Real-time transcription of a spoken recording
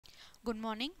Good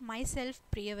morning. Myself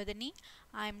Priyavathani.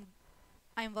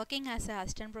 I'm working as an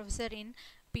assistant professor in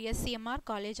PSCMR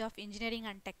College of Engineering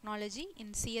and Technology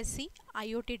in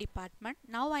CSE-IOT department.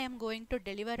 Now I am going to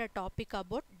deliver a topic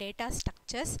about data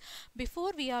structures.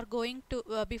 Before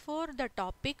the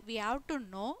topic, we have to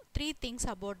know three things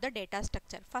about the data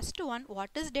structure. First one, what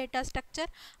is data structure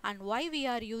and why we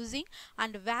are using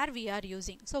and where we are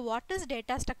using. So what is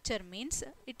data structure means?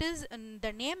 It is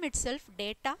the name itself,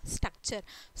 data structure.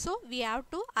 So we have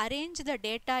to arrange the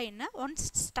data in a one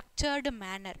structured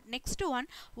manner. Next one,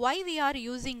 why we are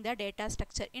using the data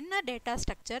structure. In a data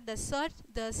structure, the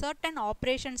certain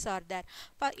operations are there.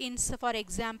 For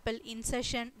example,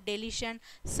 insertion, deletion,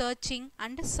 searching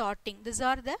and sorting. These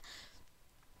are the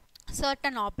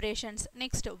certain operations.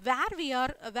 Next, where we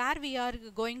are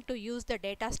going to use the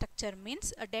data structure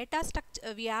means a data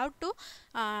structure we have to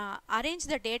arrange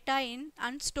the data in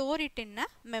and store it in a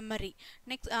memory.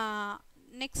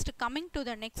 Next, coming to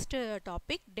the next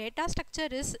topic, data structure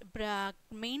is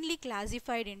mainly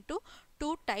classified into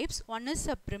two types. One is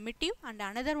a primitive and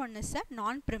another one is a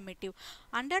non-primitive.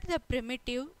 Under the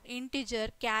primitive, integer,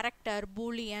 character,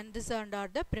 boolean, these are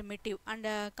the primitive. And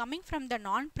coming from the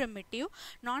non-primitive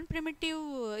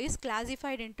is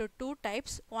classified into two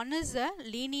types. One is a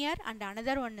linear and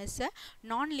another one is a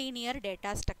non-linear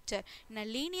data structure. In a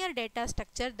linear data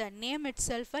structure, the name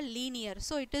itself a linear,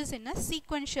 so it is in a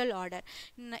sequential order.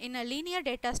 In a linear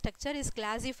data structure is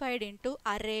classified into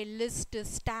array, list,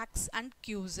 stacks and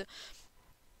queues.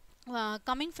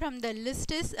 Coming from the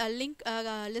list is a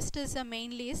list is a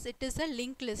main list. It is a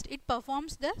linked list. It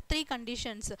performs the three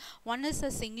conditions. One is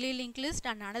a singly linked list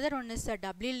and another one is a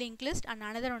doubly linked list and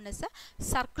another one is a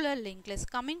circular linked list.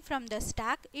 Coming from the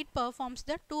stack, it performs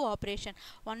the two operation.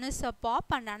 One is a pop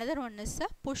and another one is a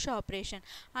push operation.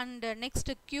 And next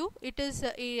queue, it is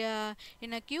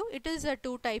in a queue it is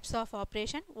two types of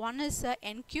operation. One is a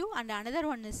enqueue and another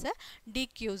one is a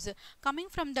dequeues. Coming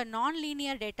from the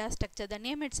non-linear data structure, the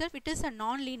name itself, it is a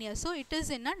non-linear, so it is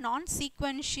in a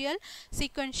non-sequential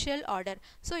order.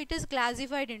 So it is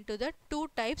classified into the two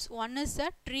types. One is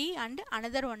a tree and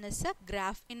another one is a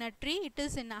graph. In a tree, it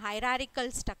is in a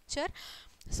hierarchical structure.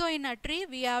 So in a tree,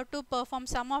 we have to perform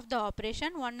some of the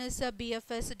operation. One is a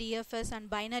BFS, DFS and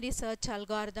binary search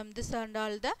algorithm. This and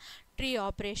all the tree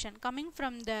operation. Coming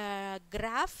from the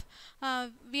graph,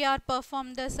 we are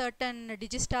perform the certain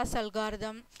Digistas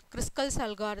algorithm, Kruskal's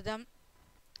algorithm.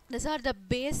 These are the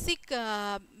basics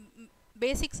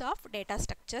of data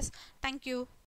structures. Thank you.